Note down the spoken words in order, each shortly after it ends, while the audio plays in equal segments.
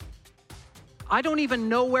I don't even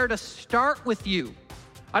know where to start with you.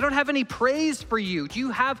 I don't have any praise for you. Do you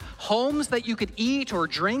have homes that you could eat or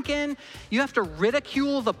drink in? You have to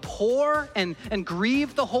ridicule the poor and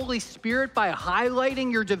grieve the Holy Spirit by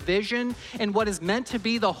highlighting your division in what is meant to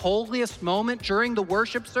be the holiest moment during the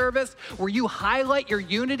worship service, where you highlight your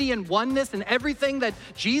unity and oneness and everything that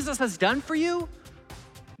Jesus has done for you?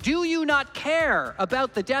 Do you not care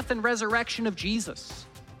about the death and resurrection of Jesus?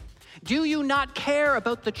 Do you not care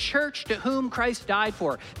about the church to whom Christ died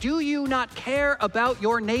for? Do you not care about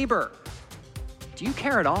your neighbor? Do you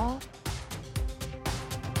care at all?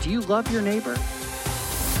 Do you love your neighbor?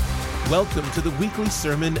 Welcome to the weekly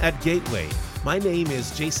sermon at Gateway. My name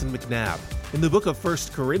is Jason McNabb. In the book of 1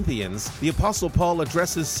 Corinthians, the Apostle Paul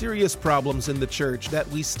addresses serious problems in the church that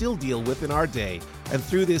we still deal with in our day. And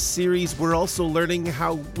through this series, we're also learning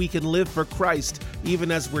how we can live for Christ even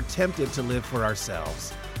as we're tempted to live for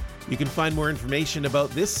ourselves. You can find more information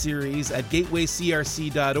about this series at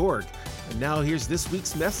gatewaycrc.org. And now here's this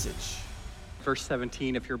week's message. Verse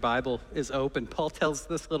 17, if your Bible is open, Paul tells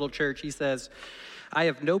this little church, he says, I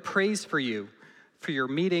have no praise for you, for your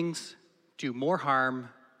meetings do more harm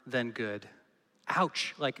than good.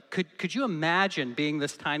 Ouch. Like, could you imagine being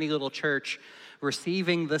this tiny little church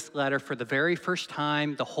receiving this letter for the very first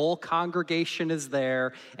time? The whole congregation is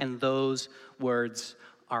there, and those words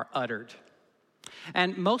are uttered.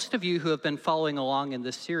 And most of you who have been following along in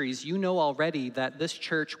this series, you know already that this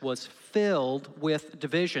church was filled with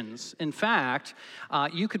divisions. In fact,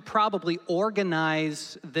 you could probably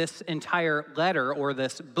organize this entire letter or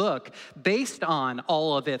this book based on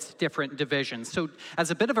all of its different divisions. So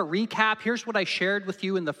as a bit of a recap, here's what I shared with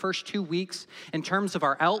you in the first 2 weeks in terms of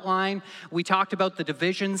our outline. We talked about the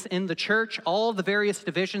divisions in the church, all the various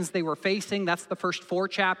divisions they were facing. That's the first 4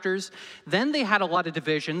 chapters. Then they had a lot of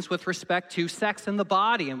divisions with respect to sex and the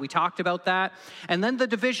body, and we talked about that. And then the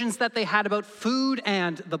divisions that they had about food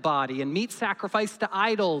and the body, and meat sacrificed to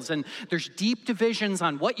idols, and there's deep divisions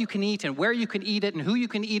on what you can eat and where you can eat it and who you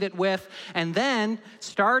can eat it with. And then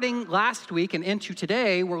starting last week and into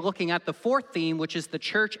today, we're looking at the 4th theme, which is the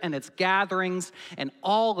church and its gatherings, and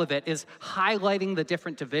all of it is highlighting the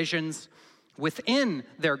different divisions within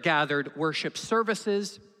their gathered worship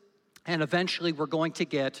services. And eventually we're going to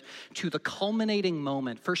get to the culminating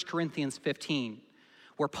moment, 1 Corinthians 15,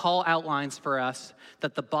 where Paul outlines for us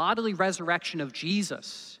that the bodily resurrection of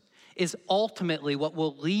Jesus is ultimately what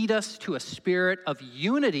will lead us to a spirit of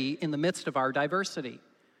unity in the midst of our diversity.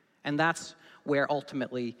 And that's where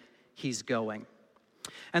ultimately he's going.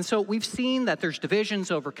 And so we've seen that there's divisions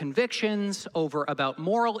over convictions, over about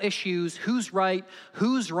moral issues, who's right,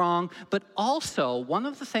 who's wrong, but also one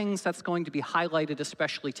of the things that's going to be highlighted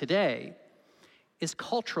especially today is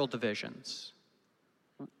cultural divisions.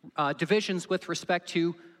 Divisions with respect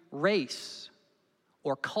to race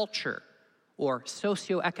or culture or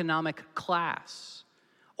socioeconomic class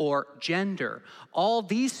or gender. All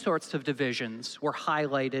these sorts of divisions were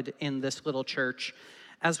highlighted in this little church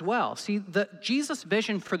as well. See, Jesus'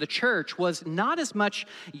 vision for the church was not as much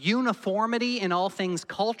uniformity in all things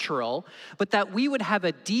cultural, but that we would have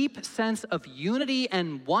a deep sense of unity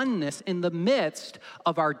and oneness in the midst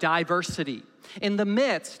of our diversity, in the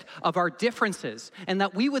midst of our differences, and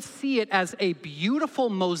that we would see it as a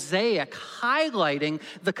beautiful mosaic highlighting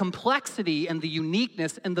the complexity and the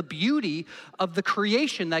uniqueness and the beauty of the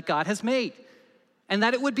creation that God has made. And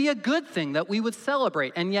that it would be a good thing that we would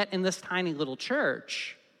celebrate. And yet in this tiny little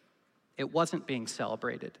church, it wasn't being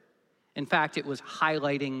celebrated. In fact, it was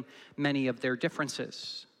highlighting many of their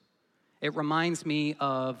differences. It reminds me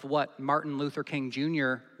of what Martin Luther King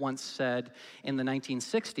Jr. once said in the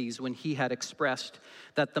 1960s when he had expressed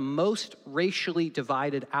that the most racially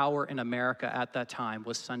divided hour in America at that time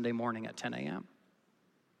was Sunday morning at 10 a.m.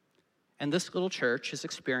 And this little church is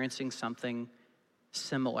experiencing something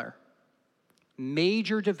similar.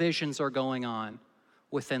 Major divisions are going on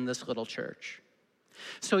within this little church.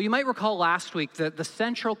 So you might recall last week that the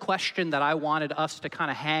central question that I wanted us to kind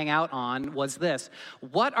of hang out on was this: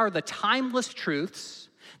 what are the timeless truths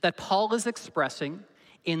that Paul is expressing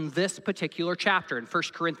in this particular chapter, in 1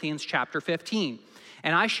 Corinthians chapter 15?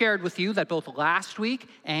 And I shared with you that both last week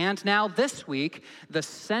and now this week, the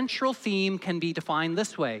central theme can be defined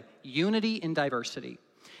this way: unity in diversity.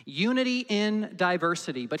 Unity in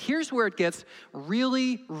diversity. But here's where it gets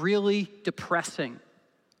really, really depressing.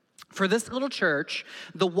 For this little church,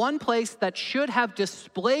 the one place that should have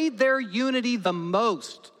displayed their unity the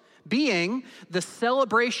most, being the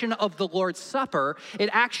celebration of the Lord's Supper, it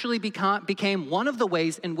actually became one of the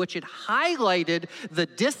ways in which it highlighted the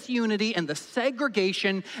disunity and the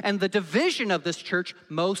segregation and the division of this church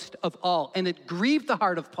most of all. And it grieved the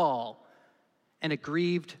heart of Paul, and it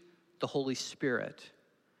grieved the Holy Spirit.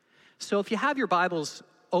 So if you have your Bibles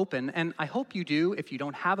open, and I hope you do. If you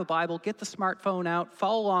don't have a Bible, get the smartphone out,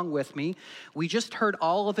 follow along with me. We just heard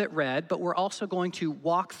all of it read, but we're also going to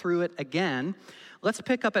walk through it again. Let's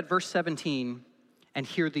pick up at verse 17 and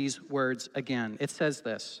hear these words again. It says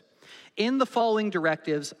this: "In the following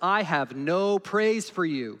directives, I have no praise for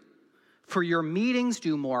you, for your meetings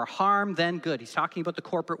do more harm than good." He's talking about the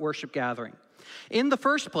corporate worship gathering. "In the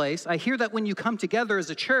first place, I hear that when you come together as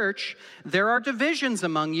a church, there are divisions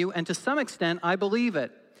among you, and to some extent, I believe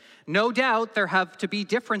it. No doubt there have to be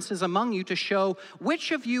differences among you to show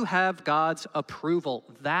which of you have God's approval."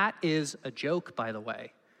 That is a joke, by the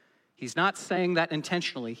way. He's not saying that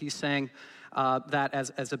intentionally. He's saying that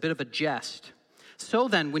as a bit of a jest. "So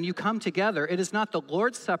then, when you come together, it is not the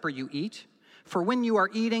Lord's Supper you eat. For when you are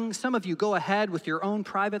eating, some of you go ahead with your own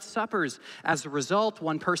private suppers. As a result,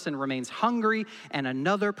 one person remains hungry and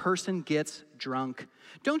another person gets drunk.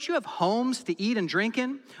 Don't you have homes to eat and drink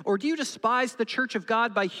in? Or do you despise the church of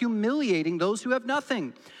God by humiliating those who have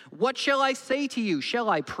nothing? What shall I say to you? Shall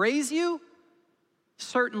I praise you?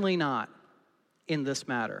 Certainly not in this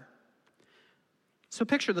matter." So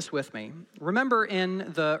picture this with me. Remember,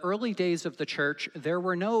 in the early days of the church, there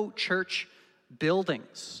were no church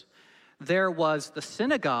buildings. There was the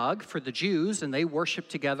synagogue for the Jews, and they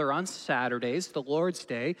worshiped together on Saturdays, the Lord's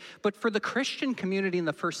Day. But for the Christian community in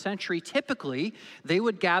the first century, typically, they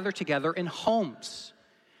would gather together in homes.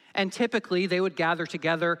 And typically, they would gather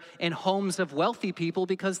together in homes of wealthy people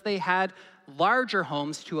because they had larger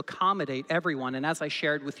homes to accommodate everyone. And as I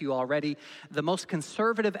shared with you already, the most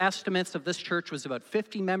conservative estimates of this church was about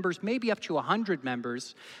 50 members, maybe up to 100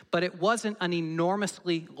 members, but it wasn't an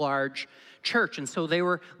enormously large church. And so they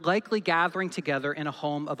were likely gathering together in a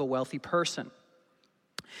home of a wealthy person.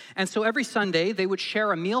 And so every Sunday they would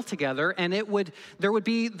share a meal together, and there would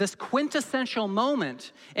be this quintessential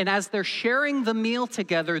moment. And as they're sharing the meal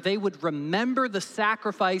together, they would remember the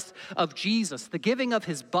sacrifice of Jesus, the giving of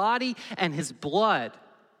his body and his blood,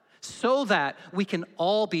 so that we can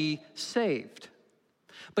all be saved.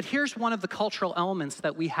 But here's one of the cultural elements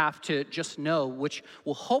that we have to just know, which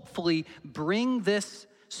will hopefully bring this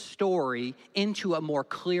story into a more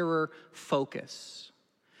clearer focus.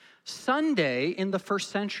 Sunday in the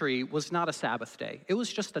first century was not a Sabbath day. It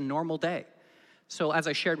was just a normal day. So as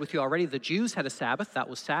I shared with you already, the Jews had a Sabbath, that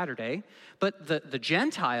was Saturday. But the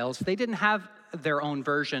Gentiles, they didn't have their own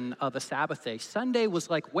version of a Sabbath day. Sunday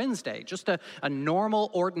was like Wednesday, just a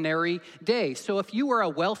normal, ordinary day. So if you were a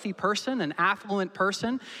wealthy person, an affluent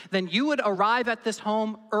person, then you would arrive at this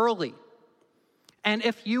home early. And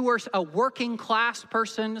if you were a working class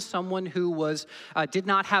person, someone who did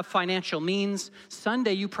not have financial means,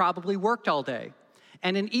 Sunday you probably worked all day.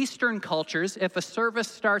 And in Eastern cultures, if a service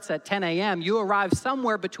starts at 10 a.m., you arrive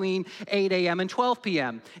somewhere between 8 a.m. and 12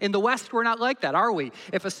 p.m. In the West, we're not like that, are we?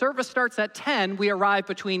 If a service starts at 10, we arrive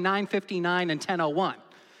between 9:59 and 10:01.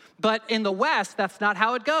 But in the West, that's not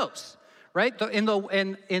how it goes. Right? In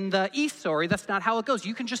the East, that's not how it goes.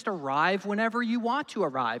 You can just arrive whenever you want to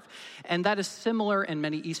arrive. And that is similar in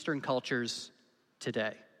many Eastern cultures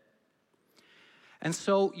today. And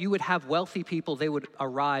so you would have wealthy people, they would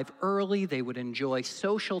arrive early, they would enjoy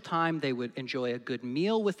social time, they would enjoy a good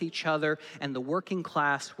meal with each other, and the working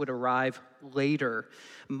class would arrive later,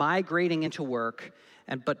 migrating into work.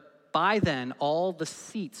 But by then, all the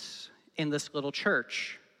seats in this little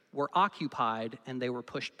church were occupied, and they were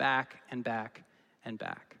pushed back and back and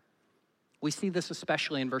back. We see this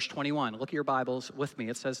especially in verse 21. Look at your Bibles with me.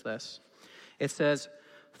 It says this. It says,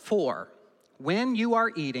 "For when you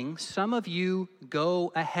are eating, some of you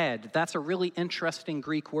go ahead." That's a really interesting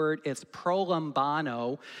Greek word. It's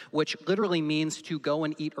prolambano, which literally means to go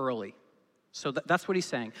and eat early. So that's what he's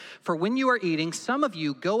saying. "For when you are eating, some of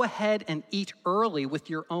you go ahead and eat early with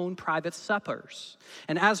your own private suppers.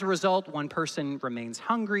 And as a result, one person remains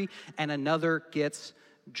hungry and another gets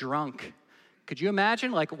drunk." Could you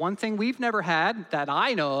imagine? Like, one thing we've never had that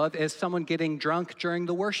I know of is someone getting drunk during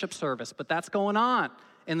the worship service, but that's going on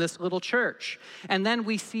in this little church. And then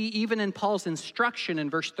we see even in Paul's instruction in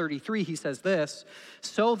verse 33, he says this: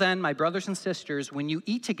 "So then, my brothers and sisters, when you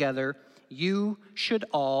eat together, you should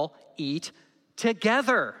all eat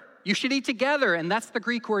together." You should eat together. And that's the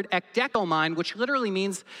Greek word ekdekomai, which literally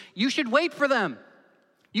means you should wait for them.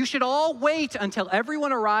 You should all wait until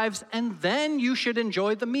everyone arrives, and then you should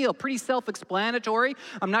enjoy the meal. Pretty self-explanatory.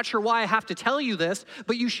 I'm not sure why I have to tell you this,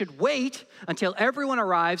 but you should wait until everyone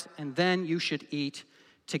arrives, and then you should eat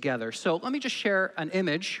together. So let me just share an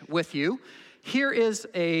image with you. Here is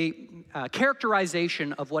a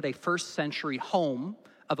characterization of what a first century home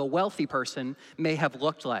of a wealthy person may have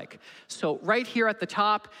looked like. So right here at the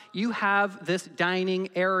top, you have this dining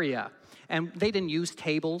area. And they didn't use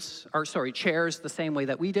chairs the same way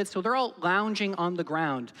that we did. So they're all lounging on the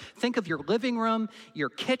ground. Think of your living room, your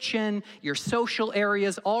kitchen, your social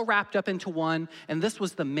areas, all wrapped up into one. And this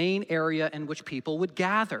was the main area in which people would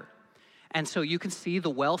gather. And so you can see the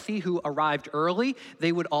wealthy who arrived early,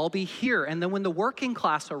 they would all be here. And then when the working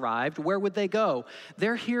class arrived, where would they go?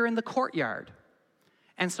 They're here in the courtyard.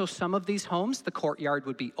 And so some of these homes, the courtyard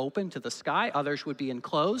would be open to the sky, others would be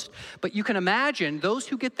enclosed. But you can imagine those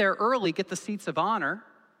who get there early get the seats of honor,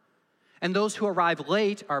 and those who arrive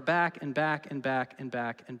late are back and back and back and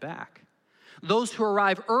back and back. Those who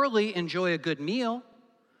arrive early enjoy a good meal.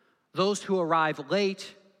 Those who arrive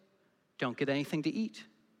late don't get anything to eat.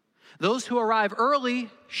 Those who arrive early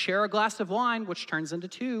share a glass of wine, which turns into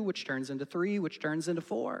 2, which turns into 3, which turns into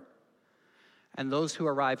 4. And those who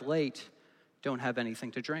arrive late don't have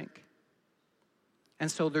anything to drink. And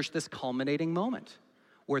so there's this culminating moment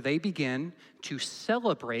where they begin to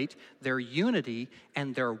celebrate their unity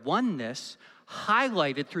and their oneness,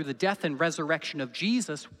 highlighted through the death and resurrection of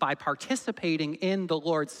Jesus by participating in the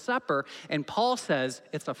Lord's Supper. And Paul says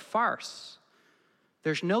it's a farce.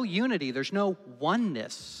 There's no unity, there's no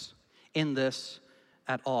oneness in this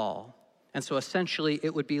at all. And so essentially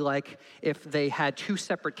it would be like if they had 2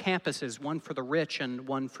 separate campuses, one for the rich and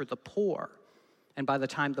one for the poor. And by the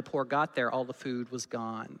time the poor got there, all the food was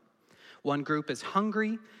gone. One group is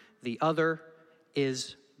hungry, the other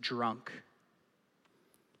is drunk.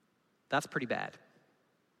 That's pretty bad.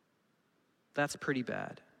 That's pretty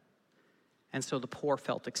bad. And so the poor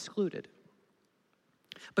felt excluded.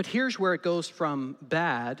 But here's where it goes from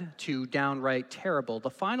bad to downright terrible. The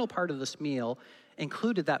final part of this meal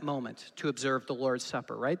included that moment to observe the Lord's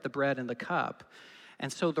Supper, right? The bread and the cup.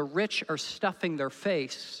 And so the rich are stuffing their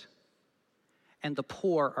face, and the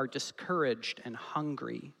poor are discouraged and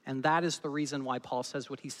hungry. And that is the reason why Paul says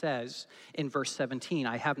what he says in verse 17.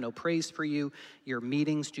 I have no praise for you. Your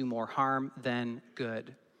meetings do more harm than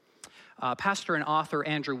good. Pastor and author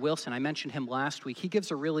Andrew Wilson, I mentioned him last week. He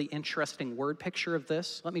gives a really interesting word picture of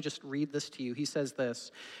this. Let me just read this to you. He says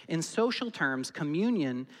this: in social terms,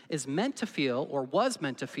 communion is meant to feel, or was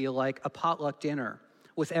meant to feel, like a potluck dinner,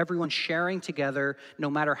 with everyone sharing together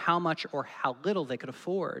no matter how much or how little they could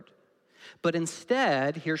afford. But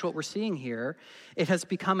instead, here's what we're seeing here, it has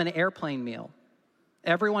become an airplane meal.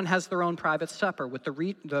 Everyone has their own private supper, with the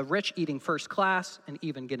rich eating first class and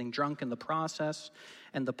even getting drunk in the process,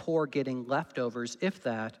 and the poor getting leftovers, if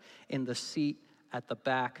that, in the seat at the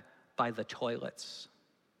back by the toilets.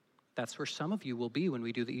 That's where some of you will be when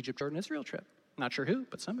we do the Egypt, Jordan, Israel trip. Not sure who,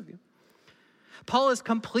 but some of you. Paul is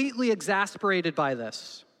completely exasperated by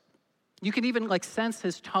this. You can even sense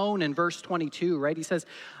his tone in verse 22, right? He says,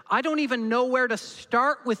 I don't even know where to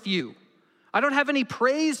start with you. I don't have any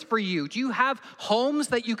praise for you. Do you have homes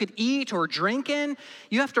that you could eat or drink in?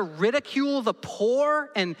 You have to ridicule the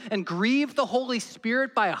poor and grieve the Holy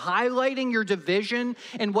Spirit by highlighting your division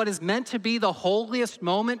in what is meant to be the holiest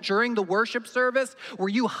moment during the worship service, where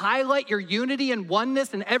you highlight your unity and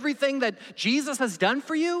oneness and everything that Jesus has done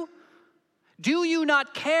for you? Do you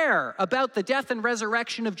not care about the death and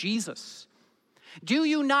resurrection of Jesus? Do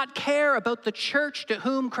you not care about the church to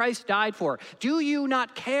whom Christ died for? Do you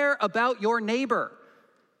not care about your neighbor?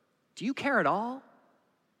 Do you care at all?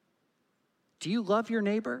 Do you love your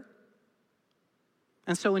neighbor?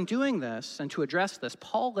 And so in doing this, and to address this,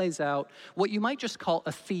 Paul lays out what you might just call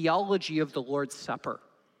a theology of the Lord's Supper.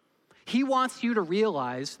 He wants you to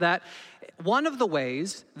realize that one of the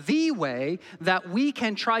ways, the way that we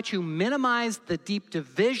can try to minimize the deep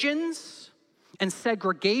divisions and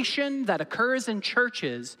segregation that occurs in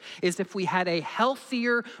churches is if we had a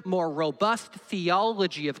healthier, more robust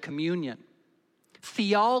theology of communion.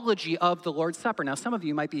 Theology of the Lord's Supper. Now, some of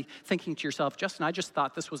you might be thinking to yourself, Justin, I just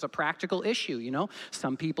thought this was a practical issue,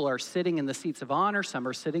 Some people are sitting in the seats of honor, some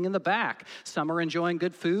are sitting in the back, some are enjoying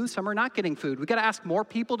good food, some are not getting food. We got to ask more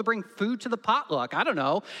people to bring food to the potluck. I don't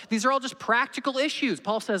know. These are all just practical issues.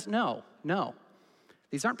 Paul says, no.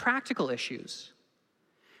 These aren't practical issues.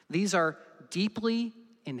 These are deeply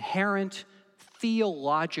inherent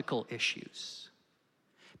theological issues.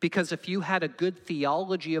 Because if you had a good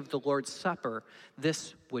theology of the Lord's Supper,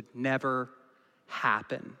 this would never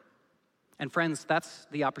happen. And friends, that's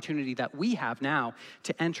the opportunity that we have now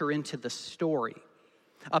to enter into the story.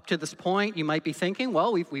 Up to this point, you might be thinking,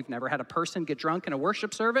 well, we've never had a person get drunk in a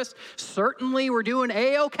worship service. Certainly we're doing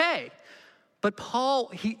A-okay. But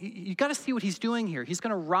Paul, you got to see what he's doing here. He's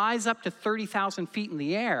going to rise up to 30,000 feet in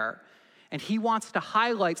the air, and he wants to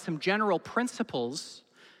highlight some general principles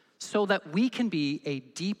so that we can be a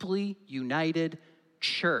deeply united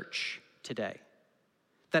church today.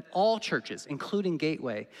 That all churches, including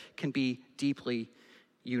Gateway, can be deeply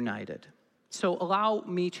united. So allow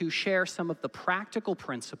me to share some of the practical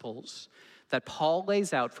principles that Paul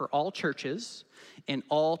lays out for all churches in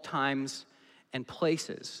all times and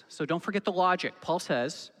places. So don't forget the logic. Paul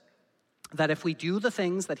says that if we do the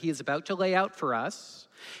things that he is about to lay out for us,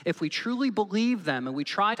 if we truly believe them and we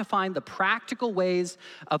try to find the practical ways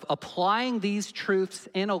of applying these truths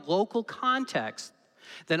in a local context,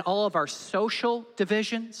 then all of our social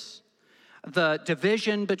divisions, the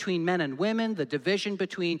division between men and women, the division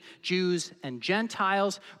between Jews and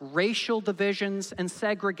Gentiles, racial divisions and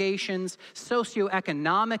segregations,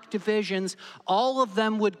 socioeconomic divisions, all of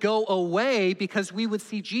them would go away because we would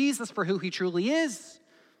see Jesus for who he truly is.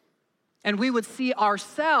 And we would see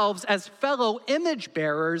ourselves as fellow image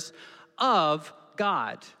bearers of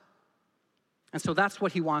God. And so that's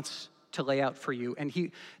what he wants to lay out for you. And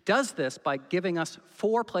he does this by giving us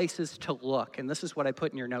 4 places to look. And this is what I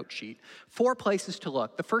put in your note sheet. 4 places to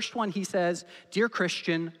look. The first one, he says, dear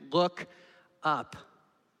Christian, look up.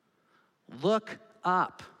 Look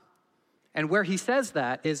up. And where he says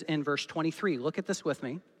that is in verse 23. Look at this with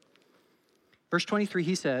me. Verse 23,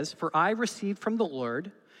 he says, for I received from the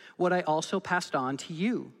Lord what I also passed on to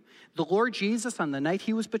you. The Lord Jesus, on the night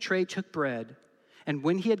he was betrayed, took bread. And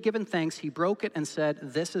when he had given thanks, he broke it and said,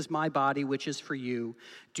 this is my body, which is for you.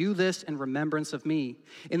 Do this in remembrance of me.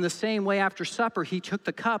 In the same way, after supper, he took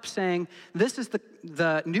the cup, saying, this is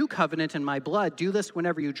the new covenant in my blood. Do this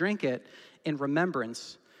whenever you drink it in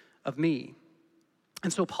remembrance of me.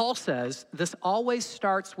 And so Paul says this always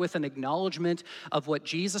starts with an acknowledgement of what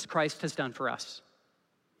Jesus Christ has done for us.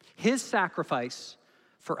 His sacrifice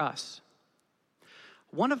for us.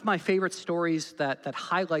 One of my favorite stories that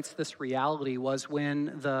highlights this reality was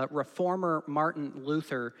when the reformer Martin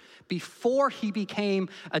Luther, before he became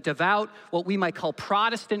a devout, what we might call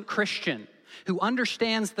Protestant Christian, who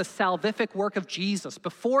understands the salvific work of Jesus,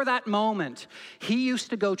 before that moment, he used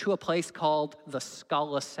to go to a place called the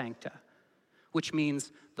Scala Sancta, which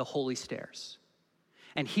means the holy stairs.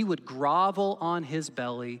 And he would grovel on his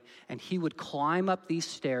belly, and he would climb up these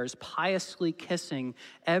stairs, piously kissing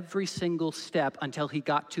every single step until he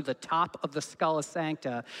got to the top of the Scala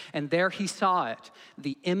Sancta, and there he saw it,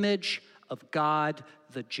 the image of God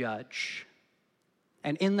the judge.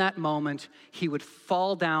 And in that moment, he would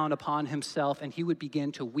fall down upon himself, and he would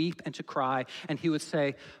begin to weep and to cry, and he would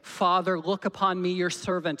say, Father, look upon me, your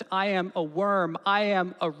servant. I am a worm. I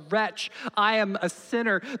am a wretch. I am a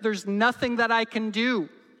sinner. There's nothing that I can do.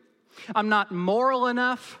 I'm not moral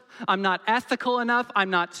enough. I'm not ethical enough. I'm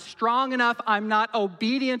not strong enough. I'm not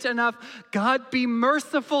obedient enough. God, be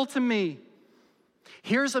merciful to me.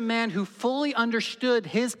 Here's a man who fully understood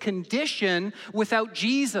his condition without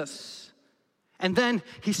Jesus. And then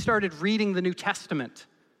he started reading the New Testament.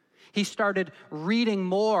 He started reading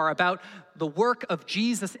more about the work of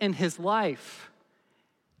Jesus in his life.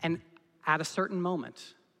 And at a certain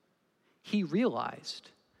moment, he realized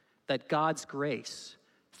that God's grace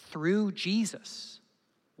through Jesus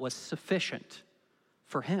was sufficient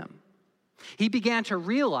for him. He began to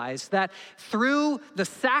realize that through the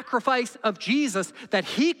sacrifice of Jesus, that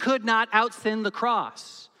he could not out-sin the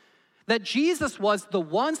cross. That Jesus was the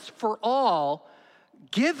once for all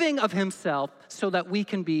giving of himself so that we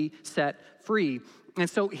can be set free. And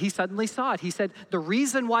so he suddenly saw it. He said, the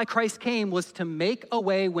reason why Christ came was to make a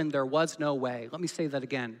way when there was no way. Let me say that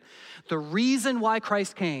again. The reason why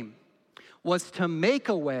Christ came was to make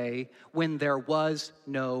a way when there was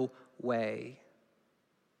no way.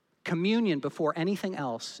 Communion, before anything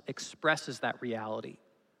else, expresses that reality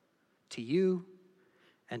to you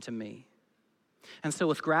and to me. And so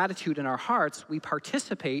with gratitude in our hearts, we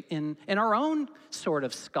participate in our own sort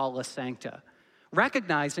of Scala Sancta,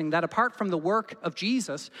 recognizing that apart from the work of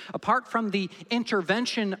Jesus, apart from the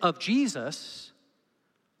intervention of Jesus,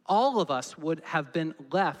 all of us would have been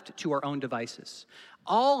left to our own devices.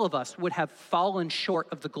 All of us would have fallen short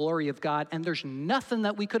of the glory of God, and there's nothing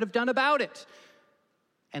that we could have done about it.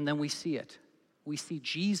 And then we see it. We see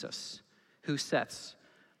Jesus who sets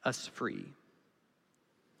us free.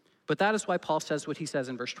 But that is why Paul says what he says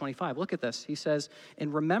in verse 25. Look at this. He says,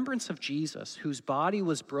 in remembrance of Jesus, whose body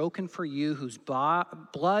was broken for you, whose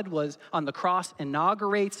blood was on the cross,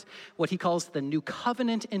 inaugurates what he calls the new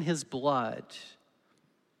covenant in his blood.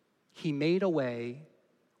 He made a way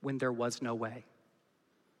when there was no way.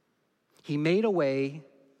 He made a way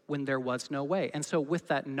when there was no way. And so with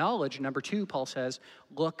that knowledge, number 2, Paul says,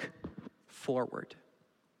 look forward.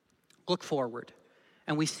 Look forward.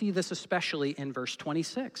 And we see this especially in verse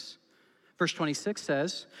 26. Verse 26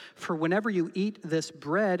 says, "For whenever you eat this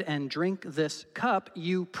bread and drink this cup,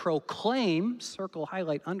 you proclaim," circle,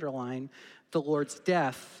 highlight, underline, "the Lord's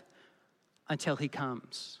death until he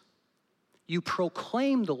comes." You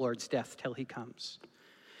proclaim the Lord's death till he comes.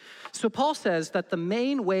 So Paul says that the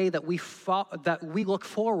main way that we look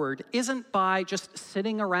forward isn't by just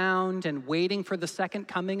sitting around and waiting for the second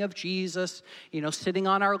coming of Jesus, sitting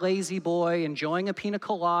on our lazy boy, enjoying a pina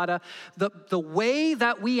colada. The way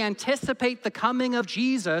that we anticipate the coming of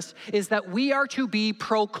Jesus is that we are to be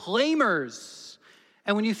proclaimers.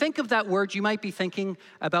 And when you think of that word, you might be thinking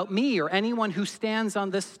about me or anyone who stands on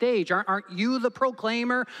this stage. Aren't you the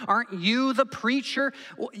proclaimer? Aren't you the preacher?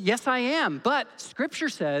 Well, yes, I am. But Scripture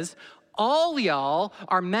says all y'all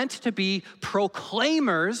are meant to be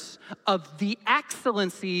proclaimers of the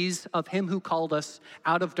excellencies of him who called us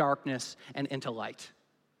out of darkness and into light.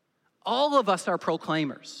 All of us are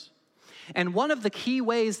proclaimers. And one of the key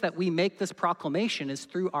ways that we make this proclamation is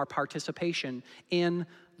through our participation in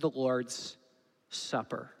the Lord's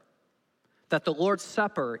Supper. That the Lord's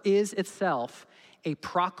Supper is itself a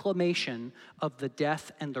proclamation of the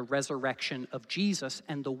death and the resurrection of Jesus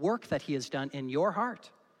and the work that he has done in your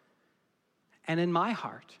heart and in my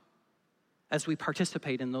heart as we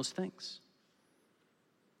participate in those things.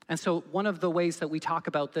 And so one of the ways that we talk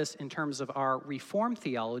about this in terms of our Reformed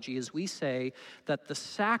theology is we say that the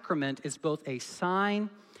sacrament is both a sign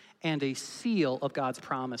and a seal of God's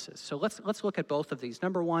promises. So let's look at both of these.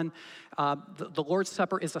 Number one, the Lord's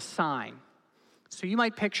Supper is a sign. So you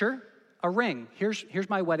might picture a ring. Here's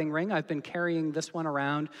my wedding ring. I've been carrying this one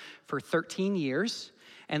around for 13 years.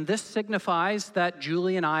 And this signifies that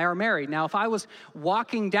Julie and I are married. Now, if I was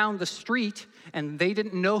walking down the street and they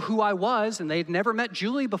didn't know who I was and they'd never met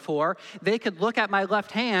Julie before, they could look at my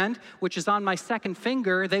left hand, which is on my second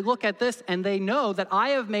finger. They look at this and they know that I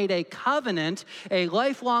have made a covenant, a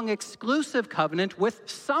lifelong exclusive covenant with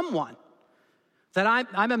someone, that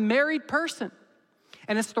I'm a married person.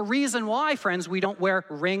 And it's the reason why, friends, we don't wear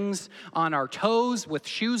rings on our toes with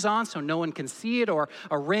shoes on so no one can see it, or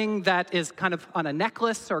a ring that is kind of on a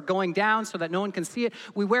necklace or going down so that no one can see it.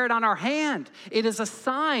 We wear it on our hand. It is a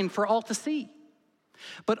sign for all to see.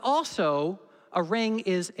 But also, a ring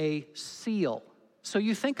is a seal. So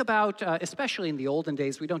you think about, especially in the olden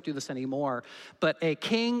days, we don't do this anymore, but a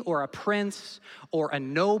king or a prince or a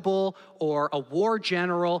noble or a war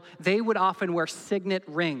general, they would often wear signet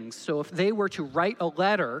rings. So if they were to write a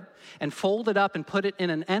letter and fold it up and put it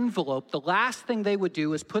in an envelope, the last thing they would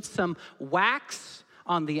do is put some wax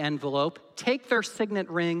on the envelope, take their signet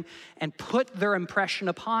ring, and put their impression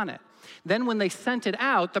upon it. Then when they sent it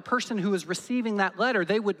out, the person who was receiving that letter,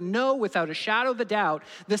 they would know without a shadow of a doubt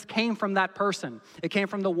this came from that person. It came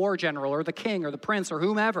from the war general or the king or the prince or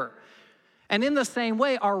whomever. And in the same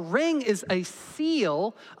way, our ring is a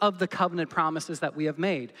seal of the covenant promises that we have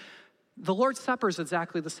made. The Lord's Supper is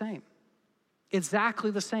exactly the same. Exactly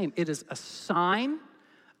the same. It is a sign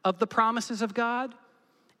of the promises of God,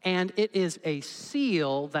 and it is a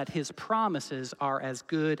seal that his promises are as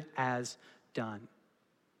good as done.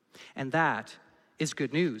 And that is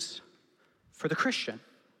good news for the Christian.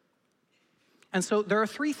 And so there are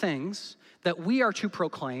three things that we are to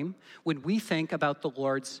proclaim when we think about the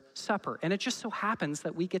Lord's Supper. And it just so happens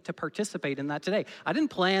that we get to participate in that today. I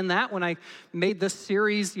didn't plan that when I made this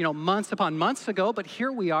series, months upon months ago, but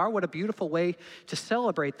here we are. What a beautiful way to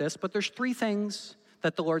celebrate this. But there's three things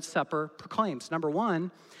that the Lord's Supper proclaims. Number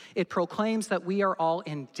one, it proclaims that we are all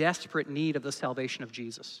in desperate need of the salvation of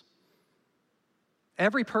Jesus.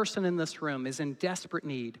 Every person in this room is in desperate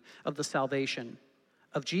need of the salvation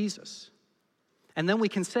of Jesus. And then we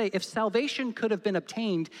can say, if salvation could have been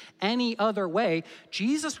obtained any other way,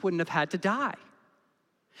 Jesus wouldn't have had to die.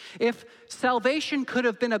 If salvation could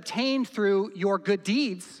have been obtained through your good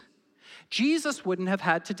deeds, Jesus wouldn't have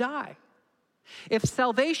had to die. If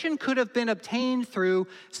salvation could have been obtained through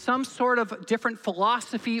some sort of different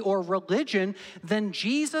philosophy or religion, then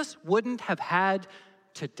Jesus wouldn't have had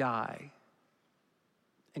to die.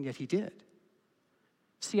 And yet he did.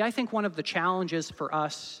 See, I think one of the challenges for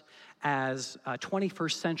us as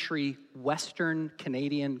 21st century Western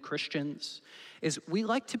Canadian Christians is we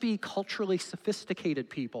like to be culturally sophisticated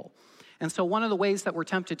people. And so one of the ways that we're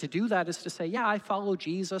tempted to do that is to say, yeah, I follow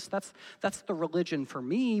Jesus. That's the religion for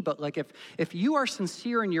me. But if you are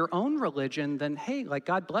sincere in your own religion, then hey,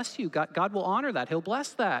 God bless you. God will honor that. He'll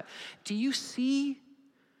bless that. Do you see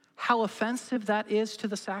how offensive that is to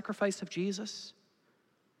the sacrifice of Jesus?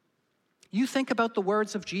 You think about the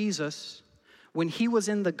words of Jesus when he was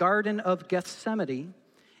in the Garden of Gethsemane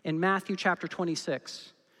in Matthew chapter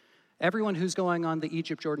 26. Everyone who's going on the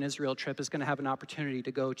Egypt, Jordan, Israel trip is going to have an opportunity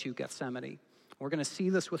to go to Gethsemane, We're going to see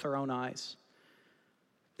this with our own eyes.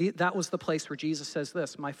 That was the place where Jesus says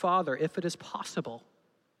this, "My Father, if it is possible,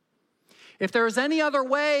 if there is any other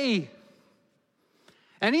way,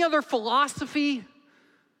 any other philosophy,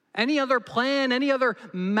 any other plan, any other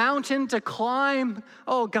mountain to climb,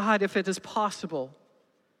 oh God, if it is possible,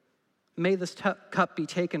 may this cup be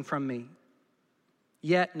taken from me.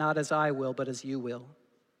 Yet not as I will, but as you will."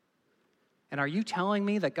 And are you telling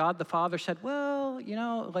me that God the Father said, well,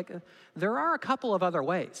 there are a couple of other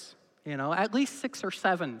ways, at least 6 or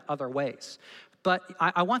 7 other ways. But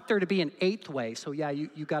I want there to be an 8th way, so yeah,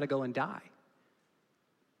 you got to go and die.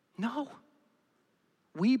 No.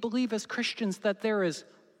 We believe as Christians that there is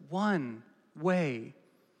one way,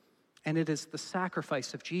 and it is the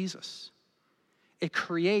sacrifice of Jesus. It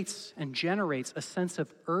creates and generates a sense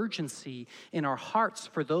of urgency in our hearts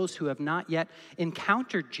for those who have not yet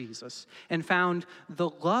encountered Jesus and found the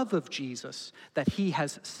love of Jesus, that he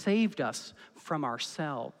has saved us from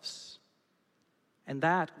ourselves. And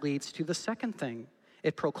that leads to the second thing.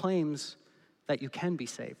 It proclaims that you can be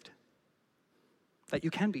saved. That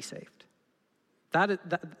you can be saved.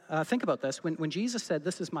 Think about this. When Jesus said,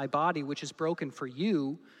 "This is my body, which is broken for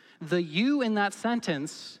you," the you in that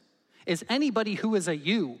sentence is anybody who is a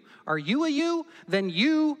you. Are you a you? Then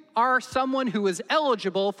you are someone who is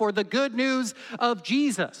eligible for the good news of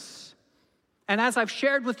Jesus. And as I've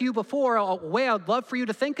shared with you before, a way I'd love for you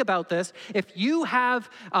to think about this, if you have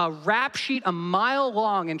a rap sheet a mile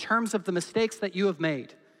long in terms of the mistakes that you have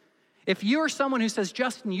made, if you're someone who says,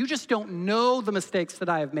 "Justin, you just don't know the mistakes that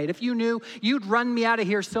I have made. If you knew, you'd run me out of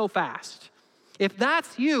here so fast." If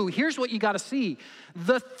that's you, here's what you got to see.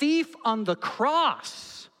 The thief on the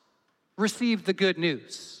cross received the good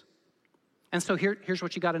news. And so here's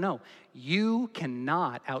what you got to know. You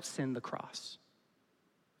cannot out-sin the cross.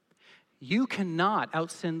 You cannot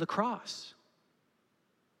out-sin the cross.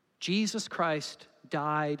 Jesus Christ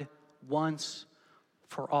died once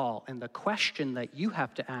for all. And the question that you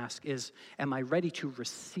have to ask is, am I ready to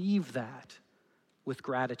receive that with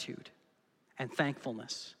gratitude and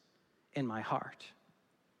thankfulness in my heart?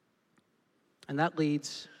 And that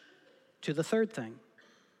leads to the third thing.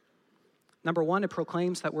 Number 1, it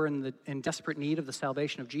proclaims that we're in desperate need of the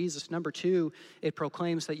salvation of Jesus. Number 2, it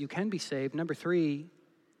proclaims that you can be saved. Number 3,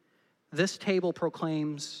 this table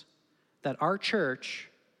proclaims that our church,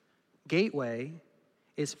 Gateway,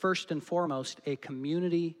 is first and foremost a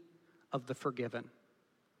community of the forgiven.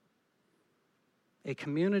 A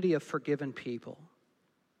community of forgiven people.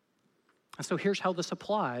 And so here's how this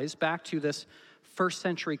applies back to this first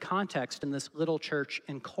century context in this little church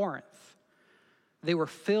in Corinth. They were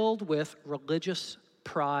filled with religious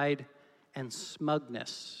pride and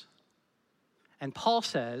smugness. And Paul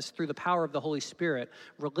says, through the power of the Holy Spirit,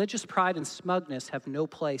 religious pride and smugness have no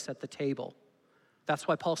place at the table. That's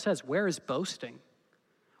why Paul says, where is boasting?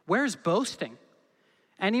 Where is boasting?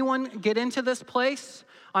 Anyone get into this place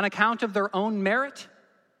on account of their own merit?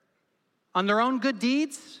 On their own good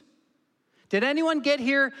deeds? Did anyone get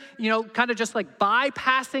here, kind of just like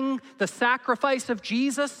bypassing the sacrifice of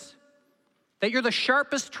Jesus? That you're the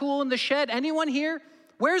sharpest tool in the shed? Anyone here?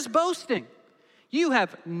 Where's boasting? You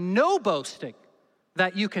have no boasting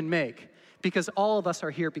that you can make, because all of us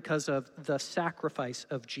are here because of the sacrifice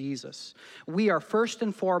of Jesus. We are first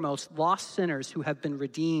and foremost lost sinners who have been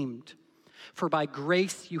redeemed. For by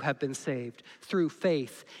grace you have been saved through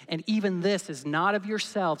faith. And even this is not of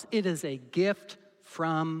yourselves. It is a gift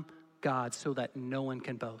from God, so that no one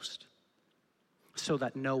can boast. So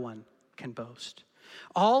that no one can boast.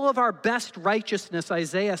 All of our best righteousness,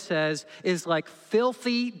 Isaiah says, is like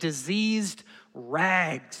filthy, diseased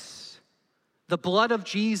rags. The blood of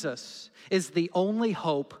Jesus is the only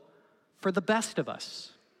hope for the best of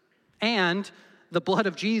us. And the blood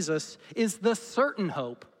of Jesus is the certain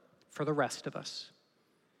hope for the rest of us.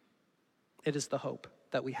 It is the hope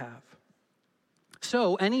that we have.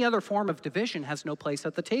 So any other form of division has no place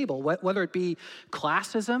at the table, whether it be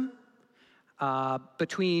classism,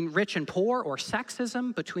 between rich and poor, or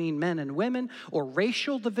sexism between men and women, or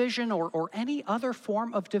racial division, or any other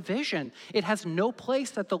form of division. It has no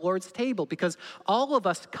place at the Lord's table, because all of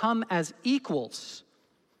us come as equals.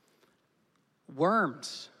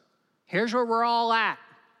 Worms. Here's where we're all at.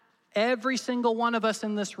 Every single one of us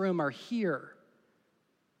in this room are here.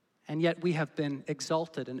 And yet we have been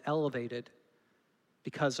exalted and elevated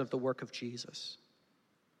because of the work of Jesus.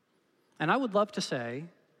 And I would love to say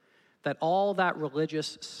that all that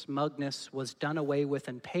religious smugness was done away with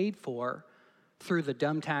and paid for through the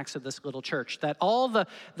dumb tax of this little church. That all the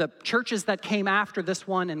churches that came after this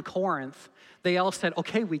one in Corinth, they all said,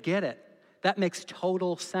 okay, we get it. That makes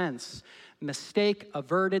total sense. Mistake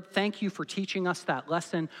averted. Thank you for teaching us that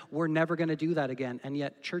lesson. We're never going to do that again. And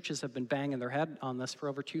yet churches have been banging their head on this for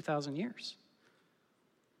over 2,000 years.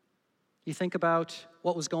 You think about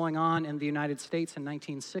what was going on in the United States in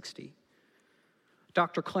 1960.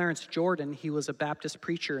 Dr. Clarence Jordan, he was a Baptist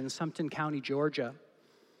preacher in Sumpton County, Georgia,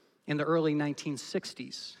 in the early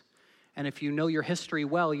 1960s. And if you know your history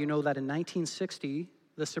well, you know that in 1960,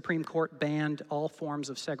 the Supreme Court banned all forms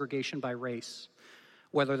of segregation by race,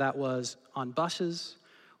 whether that was on buses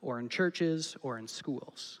or in churches or in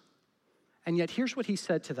schools. And yet here's what he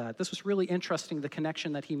said to that. This was really interesting, the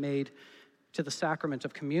connection that he made to the sacrament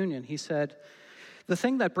of communion. He said, "The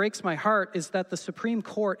thing that breaks my heart is that the Supreme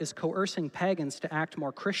Court is coercing pagans to act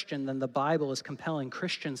more Christian than the Bible is compelling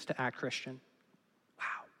Christians to act Christian."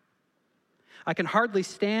 Wow. I can hardly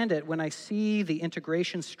stand it when I see the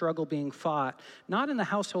integration struggle being fought, not in the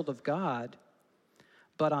household of God,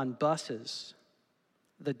 but on buses,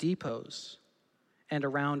 the depots, and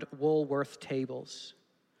around Woolworth tables.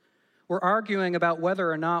 We're arguing about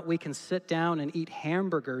whether or not we can sit down and eat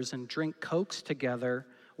hamburgers and drink Cokes together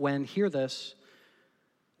when, hear this,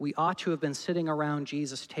 we ought to have been sitting around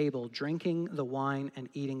Jesus' table, drinking the wine and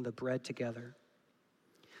eating the bread together.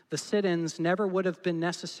 The sit-ins never would have been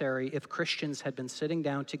necessary if Christians had been sitting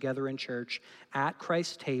down together in church at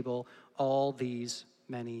Christ's table all these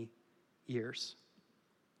many years.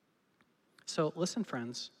 So listen,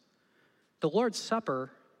 friends, the Lord's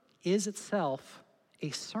Supper is itself a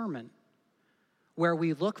sermon where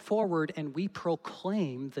we look forward and we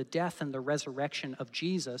proclaim the death and the resurrection of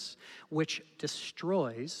Jesus, which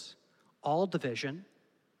destroys all division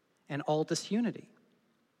and all disunity.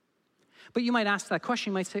 But you might ask that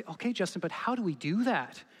question, you might say, okay, Justin, but how do we do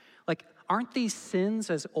that? Like, aren't these sins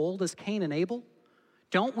as old as Cain and Abel?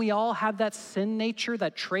 Don't we all have that sin nature,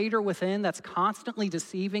 that traitor within that's constantly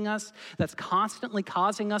deceiving us, that's constantly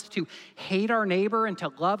causing us to hate our neighbor and to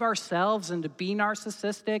love ourselves and to be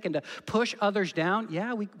narcissistic and to push others down?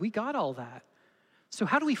 Yeah, we got all that. So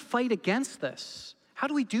how do we fight against this? How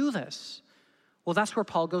do we do this? Well, that's where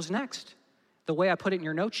Paul goes next. The way I put it in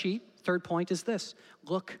your note sheet, third point is this: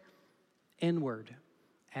 look inward.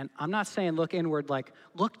 And I'm not saying look inward like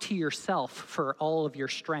look to yourself for all of your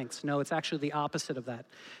strengths. No, it's actually the opposite of that.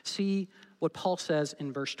 See what Paul says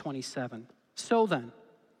in verse 27. So then,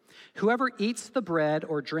 whoever eats the bread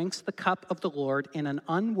or drinks the cup of the Lord in an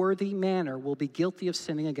unworthy manner will be guilty of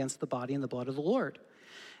sinning against the body and the blood of the Lord.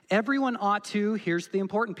 Everyone ought to, here's the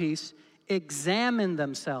important piece, examine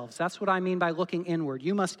themselves. That's what I mean by looking inward.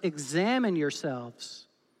 You must examine yourselves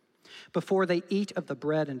before they eat of the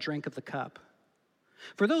bread and drink of the cup.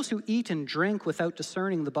 For those who eat and drink without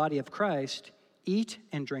discerning the body of Christ, eat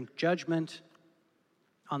and drink judgment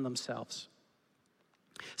on themselves.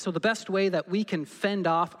 So the best way that we can fend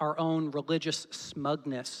off our own religious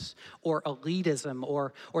smugness or elitism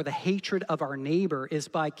or the hatred of our neighbor is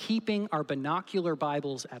by keeping our binocular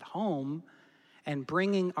Bibles at home and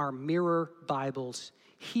bringing our mirror Bibles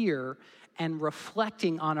here and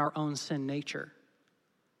reflecting on our own sin nature,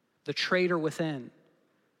 the traitor within,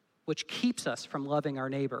 which keeps us from loving our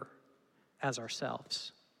neighbor as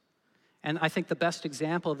ourselves. And I think the best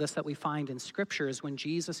example of this that we find in Scripture is when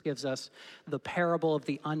Jesus gives us the parable of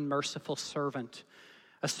the unmerciful servant.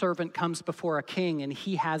 A servant comes before a king and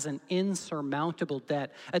he has an insurmountable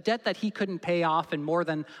debt, a debt that he couldn't pay off in more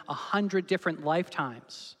than 100 different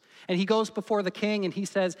lifetimes. And he goes before the king and he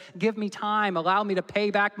says, "Give me time, allow me to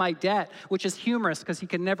pay back my debt," which is humorous because he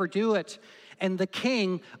can never do it. And the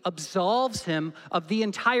king absolves him of the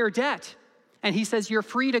entire debt. And he says, "You're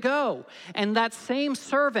free to go." And that same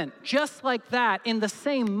servant, just like that, in the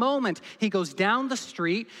same moment, he goes down the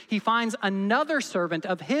street, he finds another servant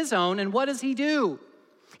of his own, and what does he do?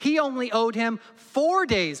 He only owed him 4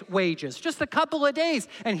 days' wages, just a couple of days,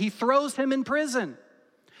 and he throws him in prison.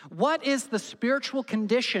 What is the spiritual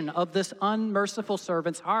condition of this unmerciful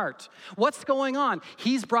servant's heart? What's going on?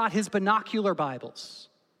 He's brought his binocular Bibles,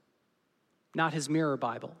 not his mirror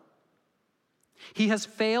Bible. He has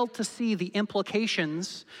failed to see the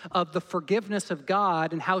implications of the forgiveness of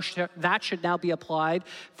God and how that should now be applied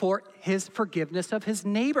for his forgiveness of his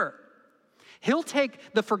neighbor. He'll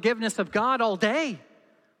take the forgiveness of God all day,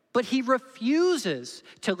 but he refuses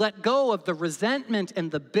to let go of the resentment and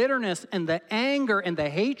the bitterness and the anger and the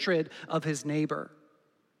hatred of his neighbor.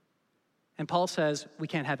 And Paul says we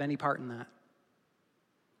can't have any part in that.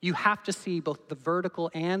 You have to see both the vertical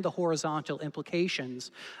and the horizontal implications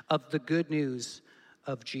of the good news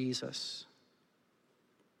of Jesus.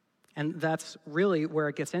 And that's really where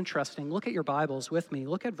it gets interesting. Look at your Bibles with me.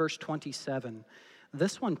 Look at verse 27.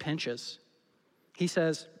 This one pinches. He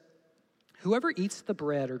says, "Whoever eats the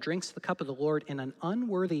bread or drinks the cup of the Lord in an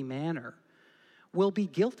unworthy manner will be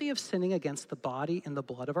guilty of sinning against the body and the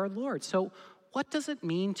blood of our Lord. So what does it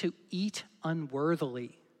mean to eat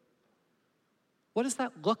unworthily? What does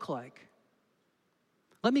that look like?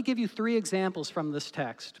 Let me give you 3 examples from this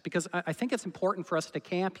text, because I think it's important for us to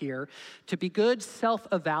camp here to be good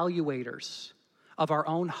self-evaluators of our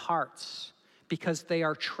own hearts, because they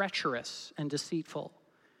are treacherous and deceitful.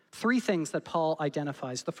 3 things that Paul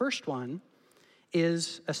identifies. The first one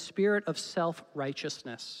is a spirit of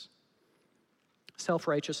self-righteousness.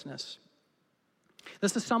 Self-righteousness.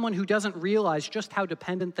 This is someone who doesn't realize just how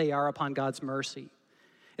dependent they are upon God's mercy.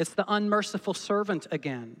 It's the unmerciful servant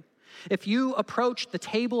again. If you approach the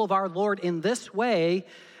table of our Lord in this way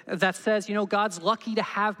that says, God's lucky to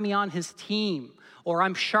have me on his team, or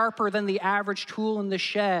I'm sharper than the average tool in the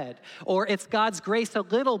shed, or it's God's grace a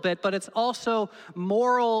little bit, but it's also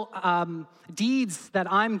moral deeds that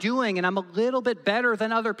I'm doing, and I'm a little bit better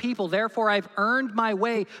than other people, therefore I've earned my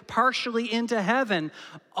way partially into heaven,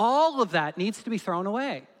 all of that needs to be thrown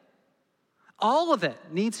away. All of it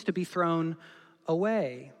needs to be thrown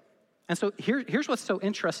away. And so here's what's so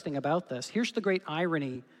interesting about this. Here's the great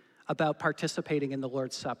irony about participating in the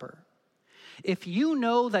Lord's Supper. If you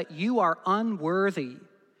know that you are unworthy,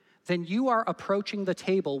 then you are approaching the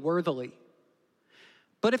table worthily.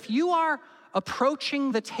 But if you are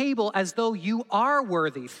approaching the table as though you are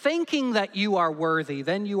worthy, thinking that you are worthy,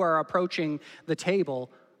 then you are approaching the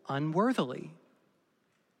table unworthily.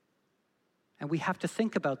 And we have to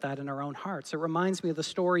think about that in our own hearts. It reminds me of the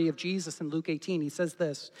story of Jesus in Luke 18. He says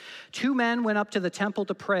this, 2 men went up to the temple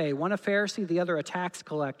to pray, one a Pharisee, the other a tax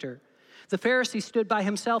collector. The Pharisee stood by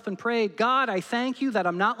himself and prayed, God, I thank you that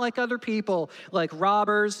I'm not like other people, like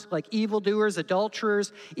robbers, like evildoers,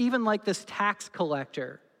 adulterers, even like this tax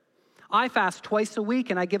collector. I fast twice a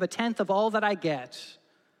week and I give 1/10 of all that I get.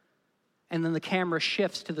 And then the camera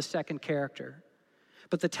shifts to the second character.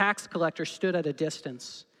 But the tax collector stood at a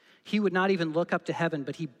distance. He would not even look up to heaven,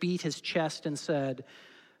 but he beat his chest and said,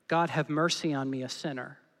 God, have mercy on me, a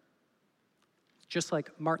sinner. Just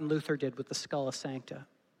like Martin Luther did with the Schola Sancta.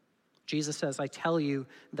 Jesus says, I tell you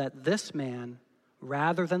that this man,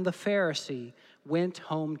 rather than the Pharisee, went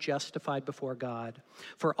home justified before God.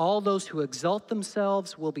 For all those who exalt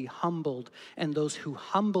themselves will be humbled, and those who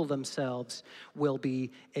humble themselves will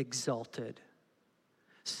be exalted.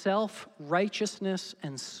 Self-righteousness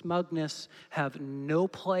and smugness have no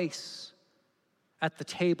place at the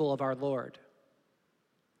table of our Lord.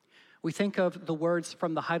 We think of the words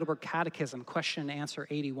from the Heidelberg Catechism, question and answer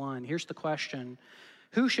 81. Here's the question.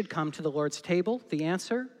 Who should come to the Lord's table? The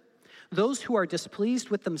answer, those who are displeased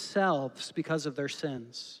with themselves because of their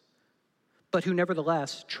sins, but who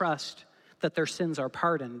nevertheless trust that their sins are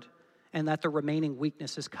pardoned and that their remaining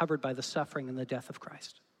weakness is covered by the suffering and the death of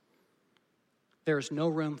Christ. There is no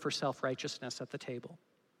room for self-righteousness at the table.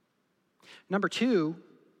 Number 2,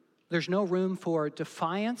 there's no room for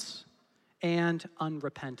defiance and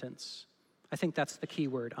unrepentance. I think that's the key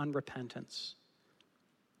word, unrepentance.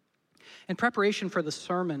 In preparation for the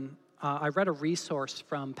sermon, I read a resource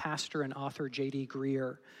from pastor and author J.D.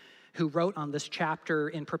 Greer, who wrote on this chapter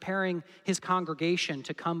in preparing his congregation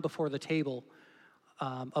to come before the table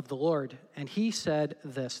of the Lord. And he said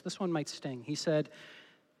this one might sting. He said,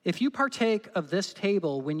 if you partake of this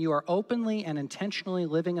table when you are openly and intentionally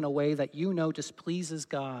living in a way that you know displeases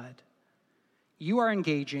God, you are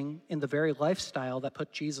engaging in the very lifestyle that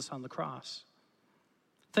put Jesus on the cross.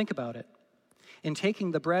 Think about it. In taking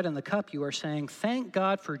the bread and the cup, you are saying, thank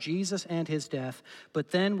God for Jesus and his death, but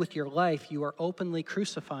then with your life, you are openly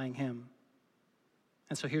crucifying him.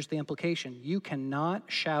 And so here's the implication. You cannot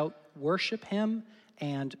shout, worship him,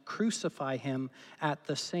 and crucify him at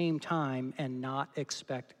the same time and not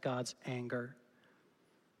expect God's anger.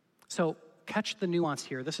 So catch the nuance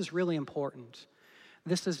here. This is really important.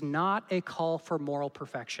 This is not a call for moral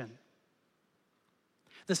perfection.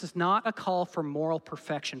 This is not a call for moral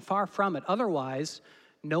perfection. Far from it. Otherwise,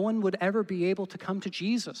 no one would ever be able to come to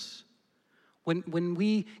Jesus. When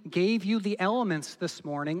we gave you the elements this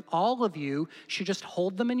morning, all of you should just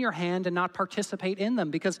hold them in your hand and not participate in them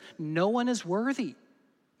because no one is worthy.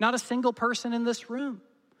 Not a single person in this room.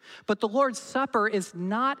 But the Lord's Supper is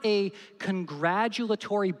not a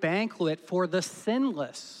congratulatory banquet for the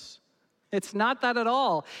sinless. It's not that at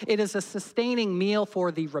all. It is a sustaining meal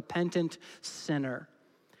for the repentant sinner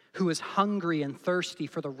who is hungry and thirsty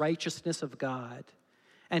for the righteousness of God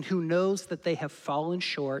and who knows that they have fallen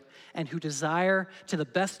short and who desire to the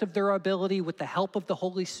best of their ability with the help of the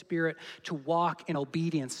Holy Spirit to walk in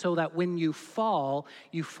obedience so that when you fall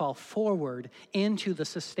forward into the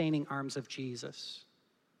sustaining arms of Jesus.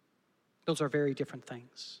 Those are very different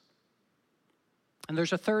things. And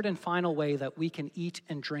there's a third and final way that we can eat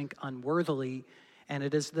and drink unworthily, And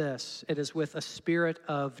it is this: it is with a spirit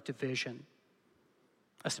of division.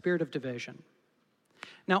 A spirit of division.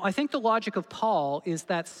 Now, I think the logic of Paul is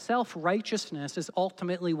that self-righteousness is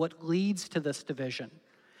ultimately what leads to this division.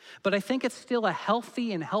 But I think it's still a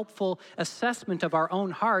healthy and helpful assessment of our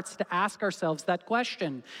own hearts to ask ourselves that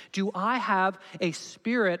question. Do I have a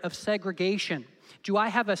spirit of segregation? Do I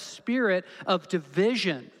have a spirit of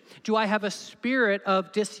division? Do I have a spirit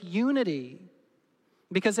of disunity?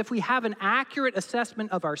 Because if we have an accurate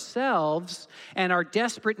assessment of ourselves and our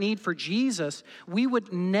desperate need for Jesus, we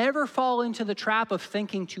would never fall into the trap of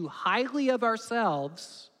thinking too highly of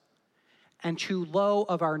ourselves and too low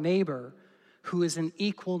of our neighbor, who is in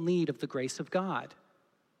equal need of the grace of God.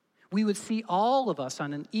 We would see all of us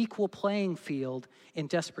on an equal playing field in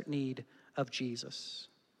desperate need of Jesus.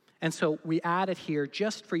 And so we add it here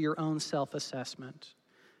just for your own self-assessment.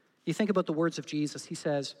 You think about the words of Jesus. He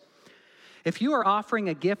says, if you are offering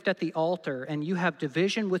a gift at the altar and you have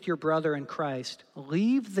division with your brother in Christ,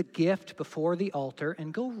 leave the gift before the altar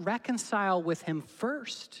and go reconcile with him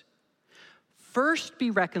first. First be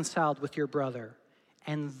reconciled with your brother,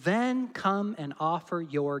 and then come and offer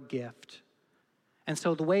your gift. And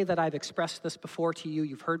so the way that I've expressed this before to you,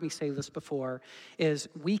 you've heard me say this before, is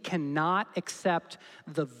we cannot accept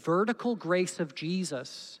the vertical grace of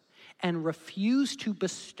Jesus and refuse to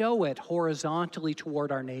bestow it horizontally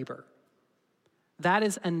toward our neighbor. That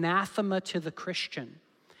is anathema to the Christian.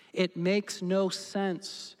 It makes no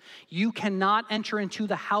sense. You cannot enter into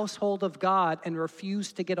the household of God and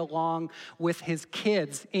refuse to get along with his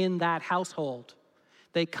kids in that household.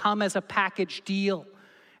 They come as a package deal.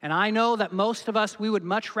 And I know that most of us, we would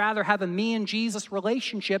much rather have a me and Jesus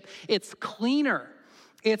relationship. It's cleaner.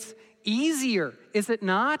 It's easier, is it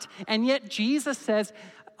not? And yet Jesus says,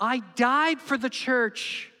 I died for the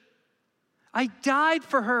church. I died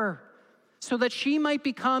for her, so that she might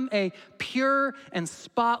become a pure and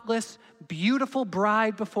spotless, beautiful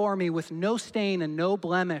bride before me with no stain and no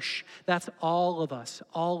blemish. That's all of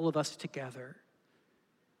us together.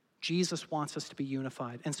 Jesus wants us to be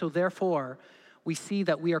unified. And so therefore, we see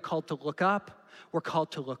that we are called to look up, we're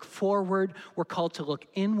called to look forward, we're called to look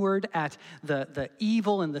inward at the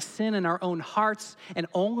evil and the sin in our own hearts, and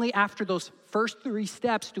only after those first three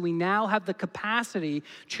steps do we now have the capacity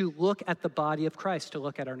to look at the body of Christ, to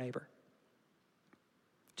look at our neighbor.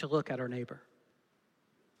 To look at our neighbor.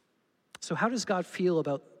 So how does God feel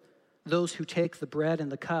about those who take the bread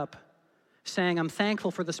and the cup, saying, I'm thankful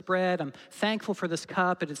for this bread, I'm thankful for this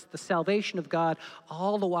cup, it is the salvation of God,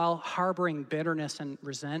 all the while harboring bitterness and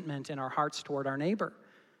resentment in our hearts toward our neighbor?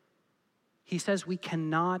 He says we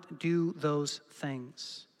cannot do those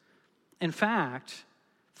things. In fact,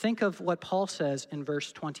 think of what Paul says in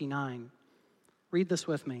verse 29. Read this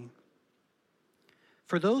with me.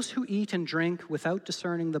 For those who eat and drink without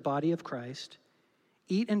discerning the body of Christ,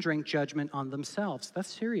 eat and drink judgment on themselves.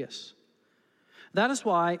 That's serious. That is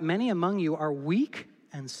why many among you are weak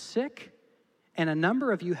and sick, and a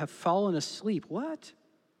number of you have fallen asleep. What?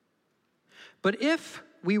 But if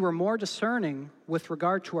we were more discerning with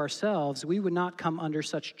regard to ourselves, we would not come under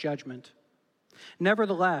such judgment.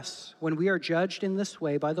 Nevertheless, when we are judged in this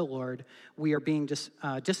way by the Lord, we are being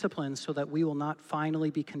disciplined so that we will not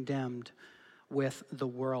finally be condemned with the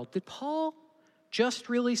world. Did Paul just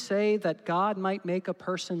really say that God might make a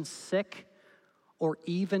person sick or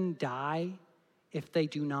even die if they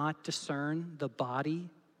do not discern the body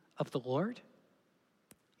of the Lord?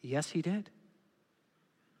 Yes, he did.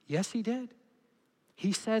 Yes, he did.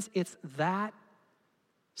 He says it's that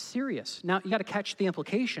serious. Now, you got to catch the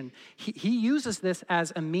implication. He uses this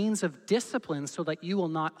as a means of discipline so that you will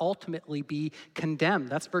not ultimately be condemned.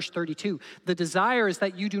 That's verse 32. The desire is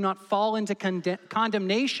that you do not fall into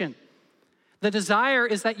condemnation. The desire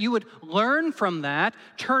is that you would learn from that,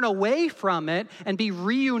 turn away from it, and be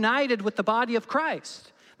reunited with the body of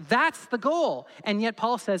Christ. That's the goal. And yet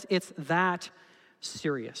Paul says it's that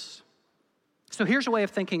serious. So here's a way of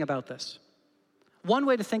thinking about this. One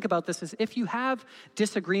way to think about this is if you have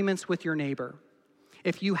disagreements with your neighbor,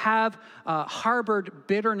 if you have harbored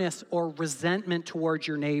bitterness or resentment towards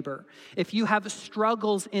your neighbor, if you have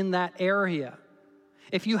struggles in that area,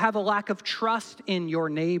 if you have a lack of trust in your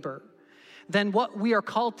neighbor, then what we are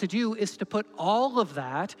called to do is to put all of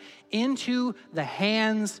that into the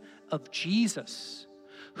hands of Jesus,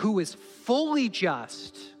 who is fully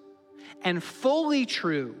just and fully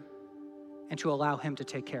true, and to allow him to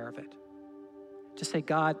take care of it. To say,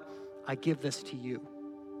 God, I give this to you.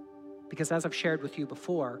 Because as I've shared with you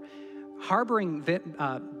before, harboring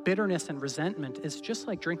bitterness and resentment is just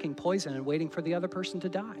like drinking poison and waiting for the other person to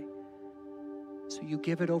die. So you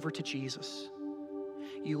give it over to Jesus.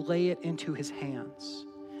 You lay it into his hands,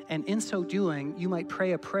 And in so doing, you might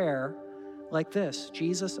pray a prayer like this: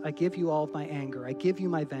 Jesus, I give you all of my anger. I give you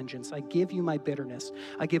my vengeance. I give you my bitterness.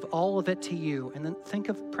 I give all of it to you. And then think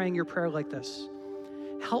of praying your prayer like this: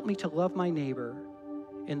 help me to love my neighbor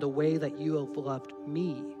in the way that you have loved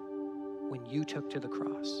me when you took to the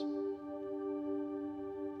cross.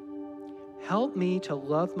 Help me to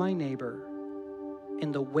love my neighbor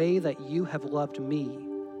in the way that you have loved me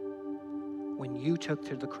when you took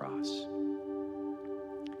to the cross.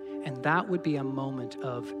 And that would be a moment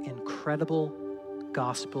of incredible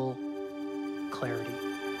gospel clarity.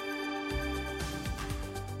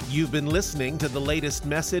 You've been listening to the latest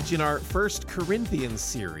message in our 1 Corinthians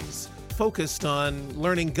series, focused on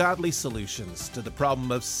learning godly solutions to the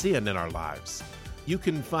problem of sin in our lives. You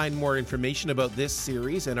can find more information about this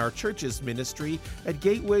series and our church's ministry at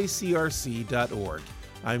gatewaycrc.org.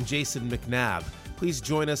 I'm Jason McNabb. Please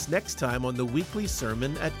join us next time on the Weekly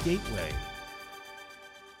Sermon at Gateway.